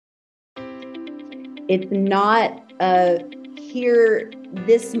It's not here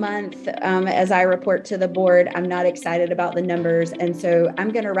this month as I report to the board. I'm not excited about the numbers. And so I'm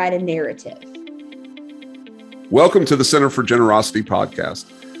going to write a narrative. Welcome to the Center for Generosity podcast.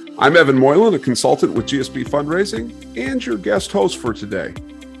 I'm Evan Moylan, a consultant with GSB Fundraising and your guest host for today.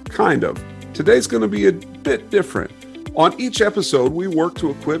 Kind of. Today's going to be a bit different. On each episode, we work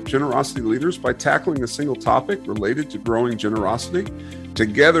to equip generosity leaders by tackling a single topic related to growing generosity.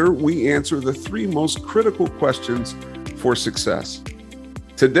 Together, we answer the three most critical questions for success.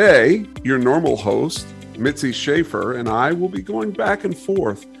 Today, your normal host, Mitzi Schaefer, and I will be going back and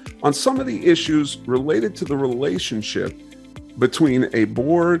forth on some of the issues related to the relationship between a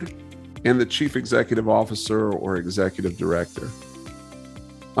board and the chief executive officer or executive director.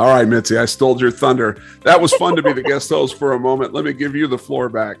 All right, Mitzi, I stole your thunder. That was fun to be the guest host for a moment. Let me give you the floor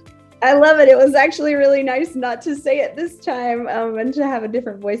back. I love it. It was actually really nice not to say it this time and to have a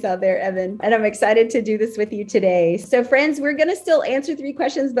different voice out there, Evan. And I'm excited to do this with you today. So friends, we're going to still answer three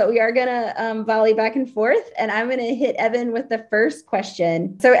questions, but we are going to volley back and forth. And I'm going to hit Evan with the first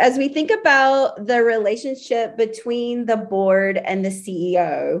question. So as we think about the relationship between the board and the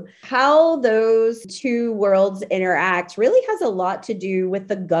CEO, how those two worlds interact really has a lot to do with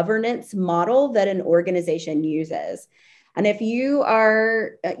the governance model that an organization uses. And if you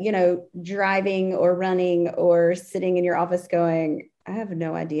are, driving or running or sitting in your office going, I have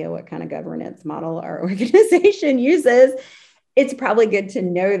no idea what kind of governance model our organization uses, it's probably good to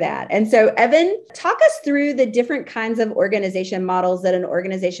know that. And so, Evan, talk us through the different kinds of organization models that an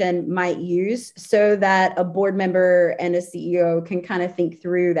organization might use so that a board member and a CEO can kind of think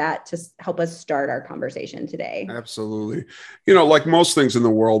through that to help us start our conversation today. Absolutely. Like most things in the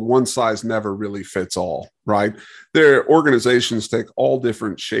world, one size never really fits all, right? Their organizations take all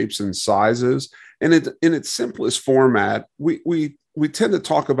different shapes and sizes. And in its simplest format, we tend to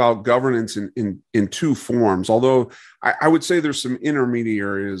talk about governance in two forms, although I would say there's some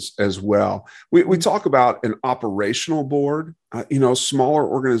intermediaries as well. We talk about an operational board. Smaller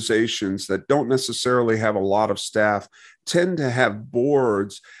organizations that don't necessarily have a lot of staff tend to have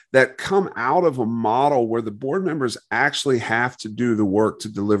boards that come out of a model where the board members actually have to do the work to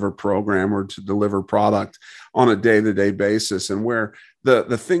deliver program or to deliver product on a day-to-day basis, and where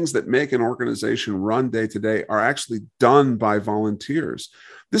the things that make an organization run day-to-day are actually done by volunteers.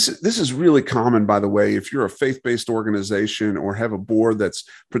 This is really common, by the way, if you're a faith-based organization or have a board that's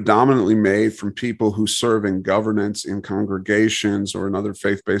predominantly made from people who serve in governance in congregations or in other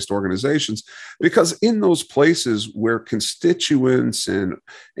faith-based organizations, because in those places where constituents and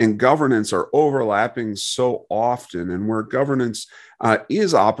governance are overlapping so often and where governance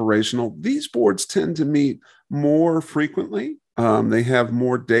is operational, these boards tend to meet more frequently. They have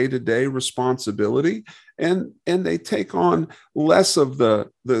more day-to-day responsibility, and they take on less of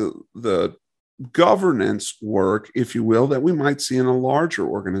the governance work, if you will, that we might see in a larger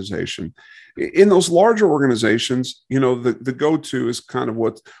organization. In those larger organizations, the go-to is kind of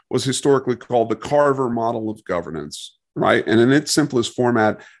what was historically called the Carver model of governance, right? And in its simplest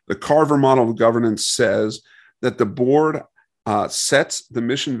format, the Carver model of governance says that the board sets the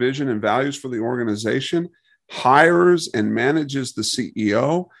mission, vision, and values for the organization, hires and manages the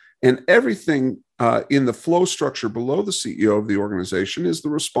CEO, and everything in the flow structure below the CEO of the organization is the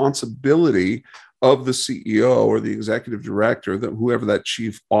responsibility of the CEO or the executive director, that whoever that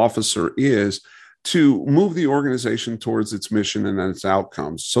chief officer is, to move the organization towards its mission and its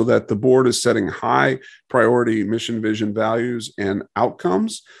outcomes, so that the board is setting high priority mission, vision, values, and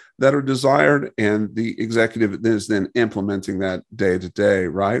outcomes that are desired, and the executive is then implementing that day to day,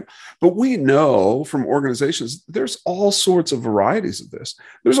 right? But we know from organizations, there's all sorts of varieties of this.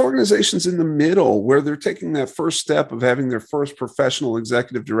 There's organizations in the middle where they're taking that first step of having their first professional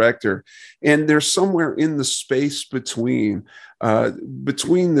executive director, and they're somewhere in the space between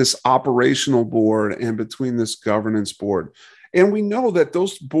this operational board and between this governance board. And we know that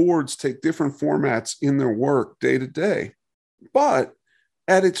those boards take different formats in their work day to day, but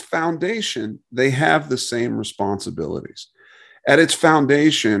at its foundation, they have the same responsibilities. At its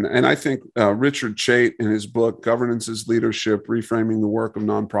foundation, and I think Richard Chait in his book, Governance is Leadership, Reframing the Work of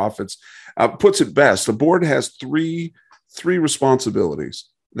Nonprofits, puts it best. The board has three responsibilities.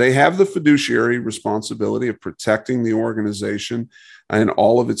 They have the fiduciary responsibility of protecting the organization and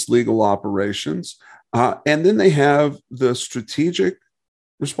all of its legal operations. And then they have the strategic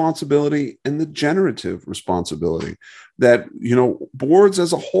responsibility and the generative responsibility, that, boards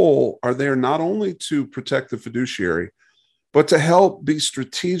as a whole are there not only to protect the fiduciary, but to help be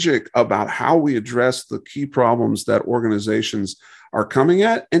strategic about how we address the key problems that organizations are coming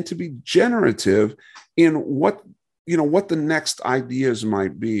at, and to be generative in what what the next ideas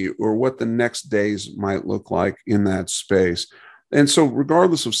might be or what the next days might look like in that space. And so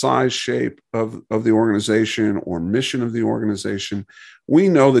regardless of size, shape of the organization or mission of the organization, we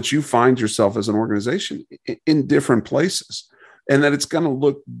know that you find yourself as an organization in different places and that it's going to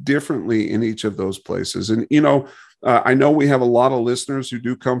look differently in each of those places. And, I know we have a lot of listeners who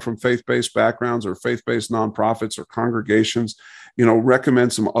do come from faith-based backgrounds or faith-based nonprofits or congregations.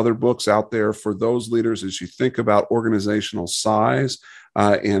 Recommend some other books out there for those leaders as you think about organizational size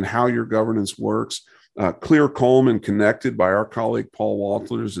and how your governance works. Clear, Calm, and Connected by our colleague Paul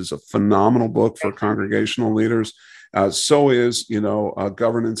Walters is a phenomenal book for congregational leaders. So is,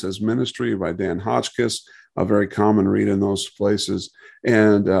 Governance as Ministry by Dan Hotchkiss, a very common read in those places.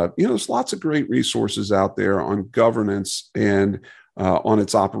 And, there's lots of great resources out there on governance and on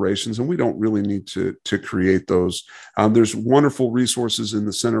its operations, and we don't really need to create those. There's wonderful resources in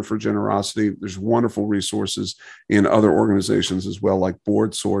the Center for Generosity. There's wonderful resources in other organizations as well, like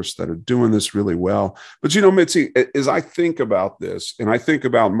BoardSource, that are doing this really well. But, Mitzi, as I think about this, and I think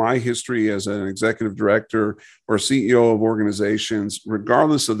about my history as an executive director or CEO of organizations,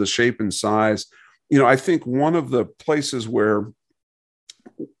 regardless of the shape and size, I think one of the places where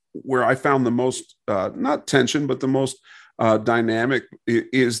I found the most, not tension, but the most dynamic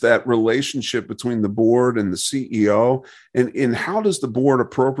is that relationship between the board and the CEO, and how does the board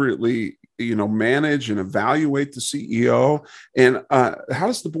appropriately, manage and evaluate the CEO, and how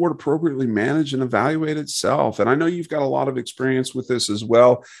does the board appropriately manage and evaluate itself? And I know you've got a lot of experience with this as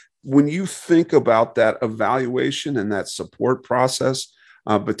well. When you think about that evaluation and that support process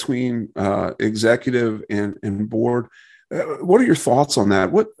between executive and board, what are your thoughts on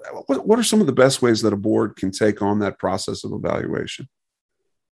that? What are some of the best ways that a board can take on that process of evaluation?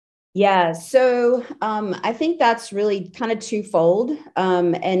 Yeah, so I think that's really kind of twofold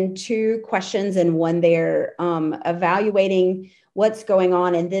and two questions in one there, evaluating what's going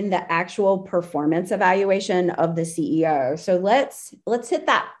on and then the actual performance evaluation of the CEO. So let's hit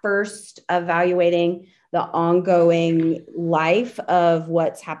that first, evaluating the ongoing life of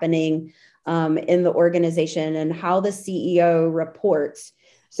what's happening in the organization and how the CEO reports.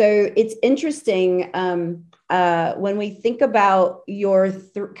 So it's interesting when we think about your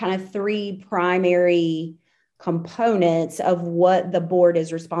kind of three primary components of what the board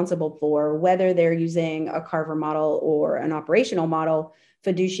is responsible for, whether they're using a Carver model or an operational model,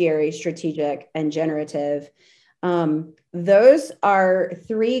 fiduciary, strategic, and generative. Those are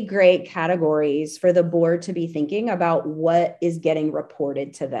three great categories for the board to be thinking about what is getting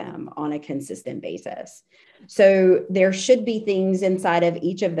reported to them on a consistent basis. So there should be things inside of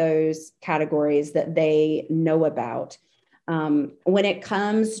each of those categories that they know about. When it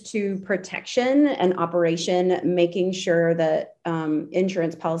comes to protection and operation, making sure that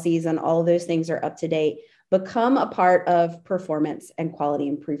insurance policies and all of those things are up to date, become a part of performance and quality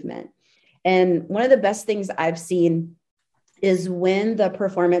improvement. And one of the best things I've seen is when the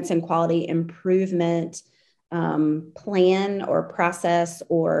performance and quality improvement plan or process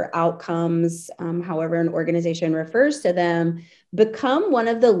or outcomes, however an organization refers to them, become one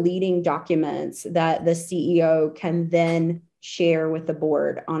of the leading documents that the CEO can then share with the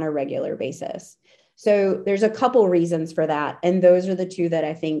board on a regular basis. So there's a couple reasons for that. And those are the two that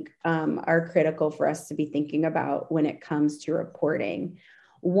I think are critical for us to be thinking about when it comes to reporting.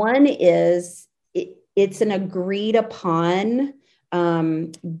 One is it's an agreed upon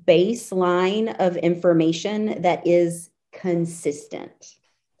baseline of information that is consistent.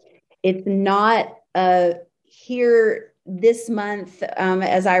 It's not here this month,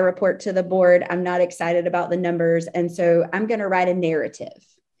 as I report to the board, I'm not excited about the numbers. And so I'm going to write a narrative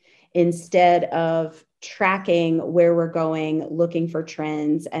instead of tracking where we're going, looking for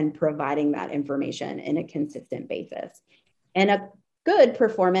trends, and providing that information in a consistent basis. And a good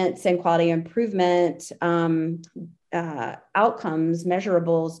performance and quality improvement outcomes,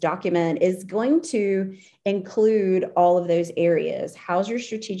 measurables document is going to include all of those areas. How's your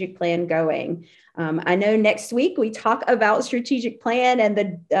strategic plan going? I know next week we talk about strategic plan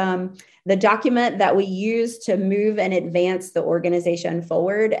and the document that we use to move and advance the organization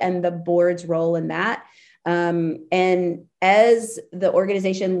forward and the board's role in that. And as the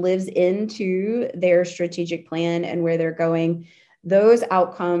organization lives into their strategic plan and where they're going, those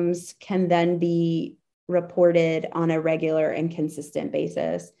outcomes can then be reported on a regular and consistent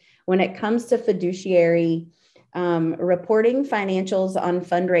basis. When it comes to fiduciary, reporting financials on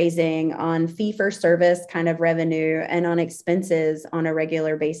fundraising, on fee-for-service kind of revenue, and on expenses on a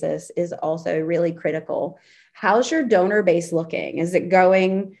regular basis is also really critical. How's your donor base looking? Is it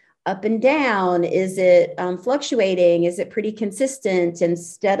going up and down? Is it fluctuating? Is it pretty consistent and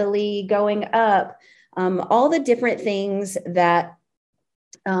steadily going up? all the different things that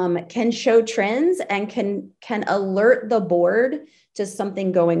can show trends and can alert the board to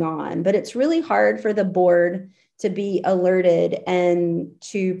something going on. But it's really hard for the board to be alerted and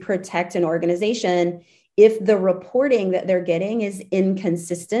to protect an organization if the reporting that they're getting is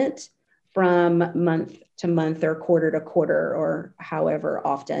inconsistent from month to month or quarter to quarter, or however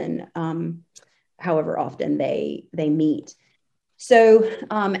often they meet. So,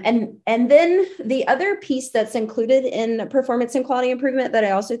 and then the other piece that's included in performance and quality improvement that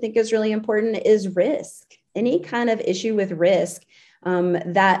I also think is really important is risk. Any kind of issue with risk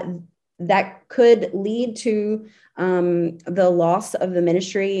that could lead to the loss of the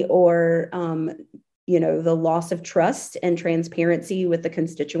ministry, or the loss of trust and transparency with the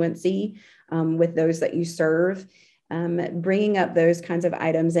constituency, with those that you serve. Bringing up those kinds of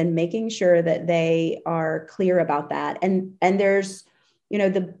items and making sure that they are clear about that. And there's,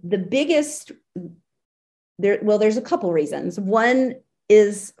 the biggest, there's a couple reasons. One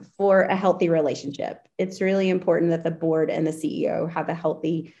is for a healthy relationship. It's really important that the board and the CEO have a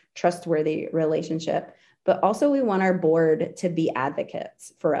healthy, trustworthy relationship. But also we want our board to be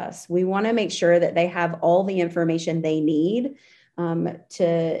advocates for us. We want to make sure that they have all the information they need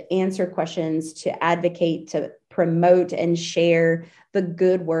to answer questions, to advocate, to promote and share the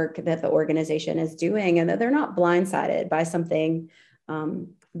good work that the organization is doing, and that they're not blindsided by something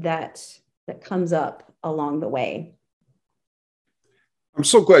that comes up along the way. I'm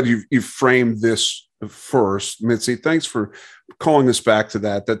so glad you framed this first, Mitzi. Thanks for calling us back to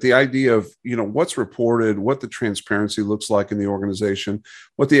that the idea of, what's reported, what the transparency looks like in the organization,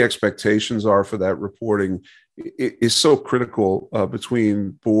 what the expectations are for that reporting is so critical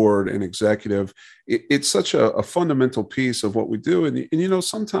between board and executive. It's such a fundamental piece of what we do. And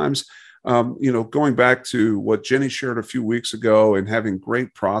sometimes, going back to what Jenny shared a few weeks ago and having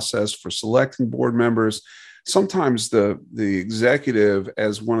great process for selecting board members, sometimes the executive,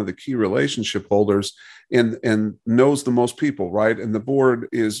 as one of the key relationship holders, and knows the most people, right? And the board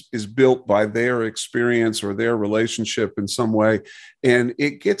is built by their experience or their relationship in some way. And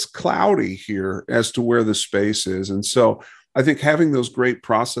it gets cloudy here as to where the space is. And so I think having those great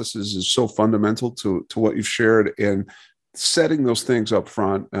processes is so fundamental to what you've shared, and setting those things up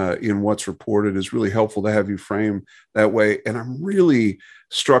front in what's reported is really helpful to have you frame that way. And I'm really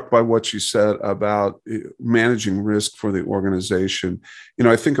struck by what you said about managing risk for the organization.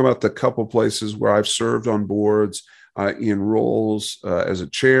 I think about the couple places where I've served on boards in roles as a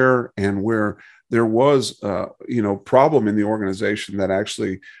chair, and where there was, problem in the organization that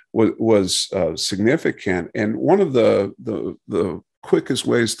actually was significant. And one of the quickest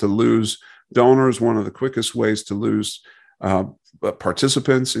ways to lose donors, one of the quickest ways to lose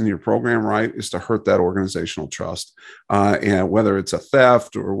participants in your program, right, is to hurt that organizational trust. And whether it's a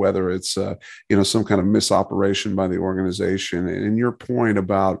theft or whether it's, some kind of misoperation by the organization. And your point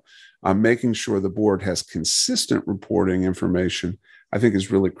about making sure the board has consistent reporting information, I think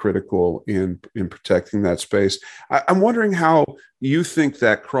is really critical in protecting that space. I'm wondering how you think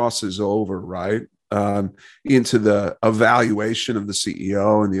that crosses over, right, into the evaluation of the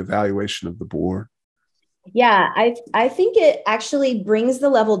CEO and the evaluation of the board. Yeah, I think it actually brings the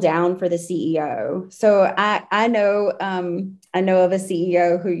level down for the CEO. So I know of a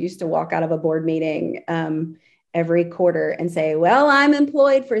CEO who used to walk out of a board meeting every quarter and say, "Well, I'm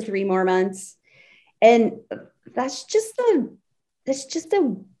employed for 3 more months," and that's just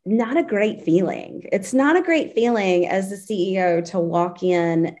not a great feeling. It's not a great feeling as the CEO to walk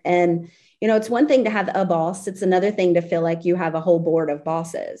in and, it's one thing to have a boss. It's another thing to feel like you have a whole board of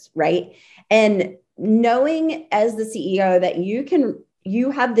bosses, right? And knowing as the CEO that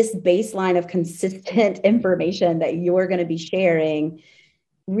you have this baseline of consistent information that you're going to be sharing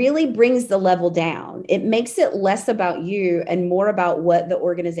really brings the level down. It makes it less about you and more about what the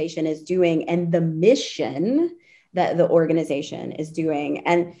organization is doing and the mission that the organization is doing.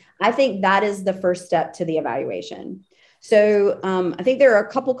 And I think that is the first step to the evaluation. So I think there are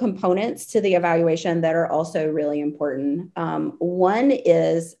a couple components to the evaluation that are also really important. One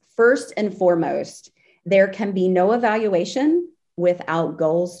is, first and foremost, there can be no evaluation without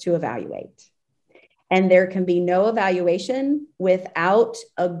goals to evaluate. And there can be no evaluation without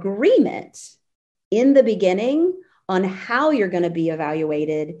agreement in the beginning on how you're going to be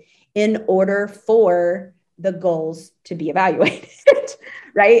evaluated in order for the goals to be evaluated,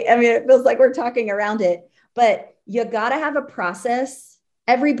 right? I mean, it feels like we're talking around it, but you got to have a process.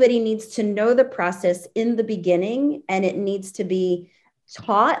 Everybody needs to know the process in the beginning, and it needs to be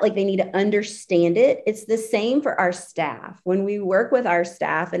taught, like they need to understand it. It's the same for our staff. When we work with our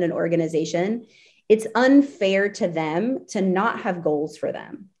staff in an organization, it's unfair to them to not have goals for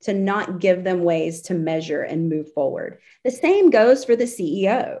them, to not give them ways to measure and move forward. The same goes for the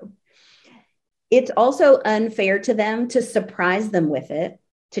CEO. It's also unfair to them to surprise them with it,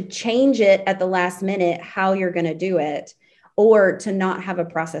 to change it at the last minute, how you're going to do it, or to not have a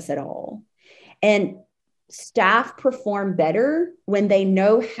process at all. And staff perform better when they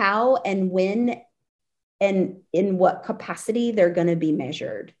know how and when and in what capacity they're going to be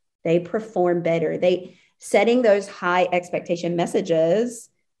measured. They perform better. Setting those high expectation messages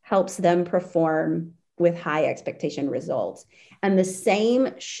helps them perform with high expectation results. And the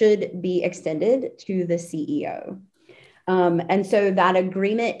same should be extended to the CEO. And so that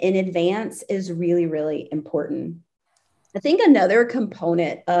agreement in advance is really, really important. I think another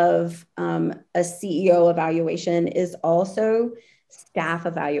component of a CEO evaluation is also staff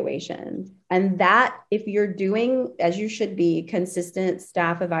evaluation. And that, if you're doing, as you should be, consistent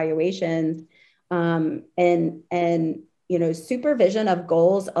staff evaluations and supervision of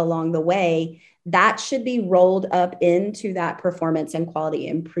goals along the way, that should be rolled up into that performance and quality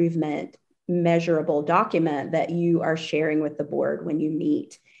improvement measurable document that you are sharing with the board when you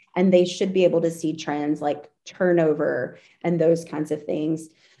meet. And they should be able to see trends like turnover and those kinds of things,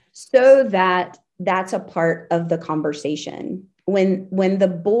 so that that's a part of the conversation. When the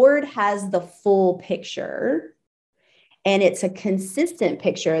board has the full picture and it's a consistent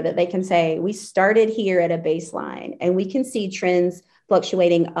picture that they can say, we started here at a baseline and we can see trends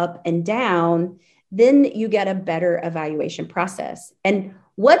fluctuating up and down, then you get a better evaluation process. And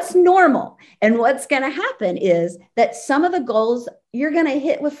what's normal and what's going to happen is that some of the goals you're going to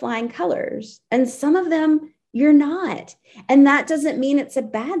hit with flying colors and some of them you're not. And that doesn't mean it's a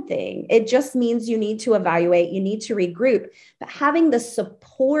bad thing. It just means you need to evaluate, you need to regroup. But having the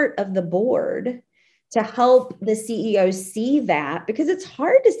support of the board to help the CEO see that, because it's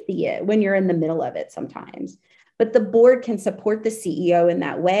hard to see it when you're in the middle of it sometimes. But the board can support the CEO in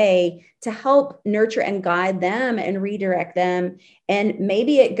that way to help nurture and guide them and redirect them. And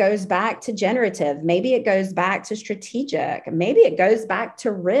maybe it goes back to generative. Maybe it goes back to strategic. Maybe it goes back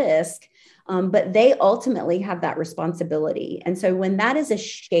to risk. But they ultimately have that responsibility. And so when that is a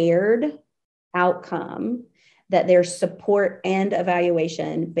shared outcome, that there's support and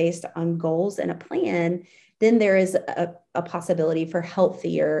evaluation based on goals and a plan, then there is a possibility for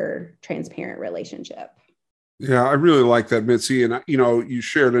healthier, transparent relationship. Yeah, I really like that, Mitzi. And, you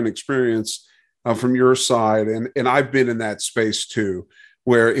shared an experience from your side, and I've been in that space too,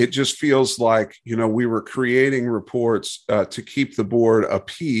 where it just feels like, we were creating reports to keep the board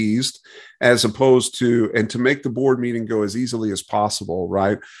appeased, as opposed to, and to make the board meeting go as easily as possible,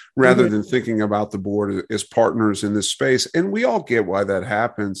 right? Rather than thinking about the board as partners in this space. And we all get why that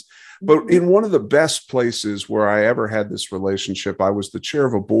happens. But in one of the best places where I ever had this relationship, I was the chair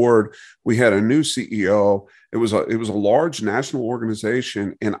of a board. We had a new CEO. It was a large national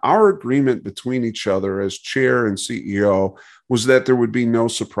organization. And our agreement between each other as chair and CEO was that there would be no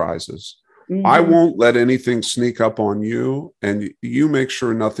surprises. I won't let anything sneak up on you, and you make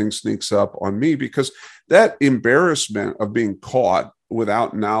sure nothing sneaks up on me, because that embarrassment of being caught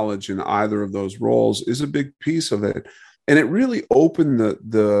without knowledge in either of those roles is a big piece of it. And it really opened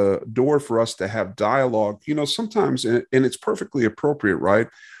the door for us to have dialogue, sometimes, and it's perfectly appropriate, right?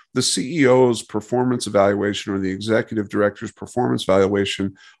 The CEO's performance evaluation or the executive director's performance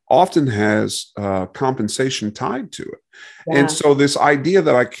evaluation often has compensation tied to it. Yeah. And so this idea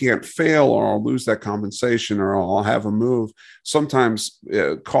that I can't fail or I'll lose that compensation or I'll have a move sometimes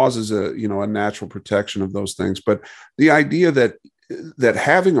causes a natural protection of those things. But the idea that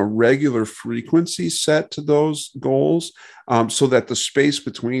having a regular frequency set to those goals, so that the space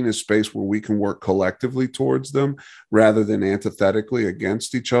between is space where we can work collectively towards them rather than antithetically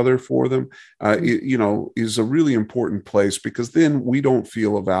against each other for them, is a really important place, because then we don't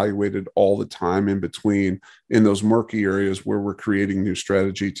feel evaluated all the time in between in those murky areas where we're creating new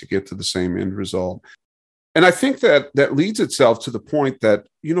strategy to get to the same end result. And I think that leads itself to the point that,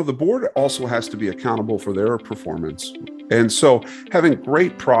 the board also has to be accountable for their performance. And so having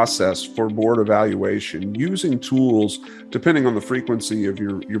great process for board evaluation, using tools, depending on the frequency of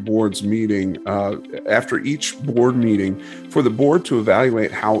your board's meeting, after each board meeting, for the board to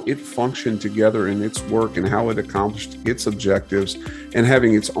evaluate how it functioned together in its work and how it accomplished its objectives, and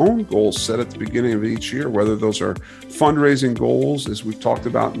having its own goals set at the beginning of each year, whether those are fundraising goals, as we've talked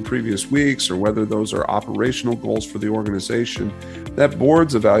about in previous weeks, or whether those are operational goals for the organization. That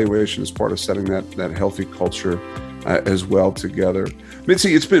board's evaluation is part of setting that healthy culture as well together.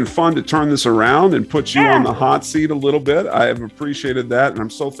 Mitzi, it's been fun to turn this around and put you on the hot seat a little bit. I have appreciated that, and I'm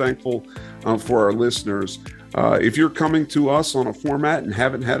so thankful for our listeners. If you're coming to us on a format and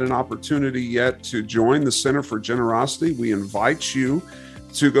haven't had an opportunity yet to join the Center for Generosity, we invite you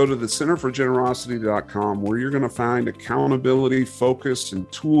to go to the centerforgenerosity.com, where you're going to find accountability, focus, and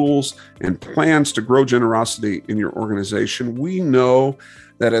tools and plans to grow generosity in your organization. We know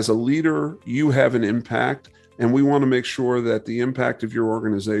that as a leader, you have an impact, and we want to make sure that the impact of your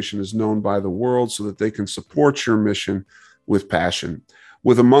organization is known by the world so that they can support your mission with passion.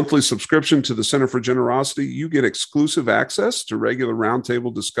 With a monthly subscription to the Center for Generosity, you get exclusive access to regular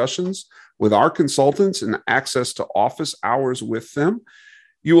roundtable discussions with our consultants and access to office hours with them.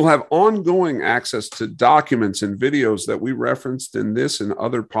 You will have ongoing access to documents and videos that we referenced in this and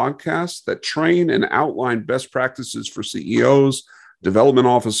other podcasts that train and outline best practices for CEOs, development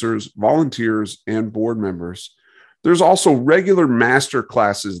officers, volunteers, and board members. There's also regular master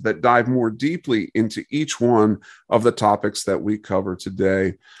classes that dive more deeply into each one of the topics that we cover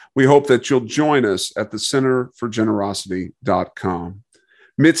today. We hope that you'll join us at the centerforgenerosity.com.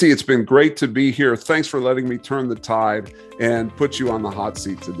 Mitzi, it's been great to be here. Thanks for letting me turn the tide and put you on the hot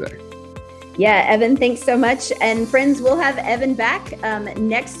seat today. Yeah, Evan, thanks so much. And friends, we'll have Evan back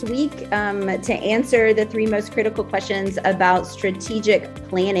next week to answer the 3 most critical questions about strategic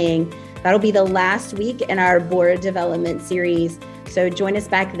planning. That'll be the last week in our board development series. So join us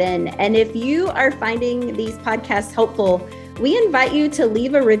back then. And if you are finding these podcasts helpful, we invite you to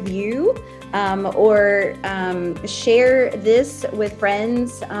leave a review or share this with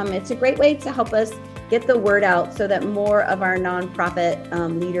friends. It's a great way to help us get the word out so that more of our nonprofit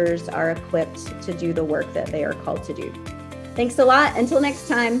leaders are equipped to do the work that they are called to do. Thanks a lot. Until next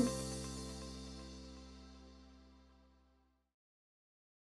time.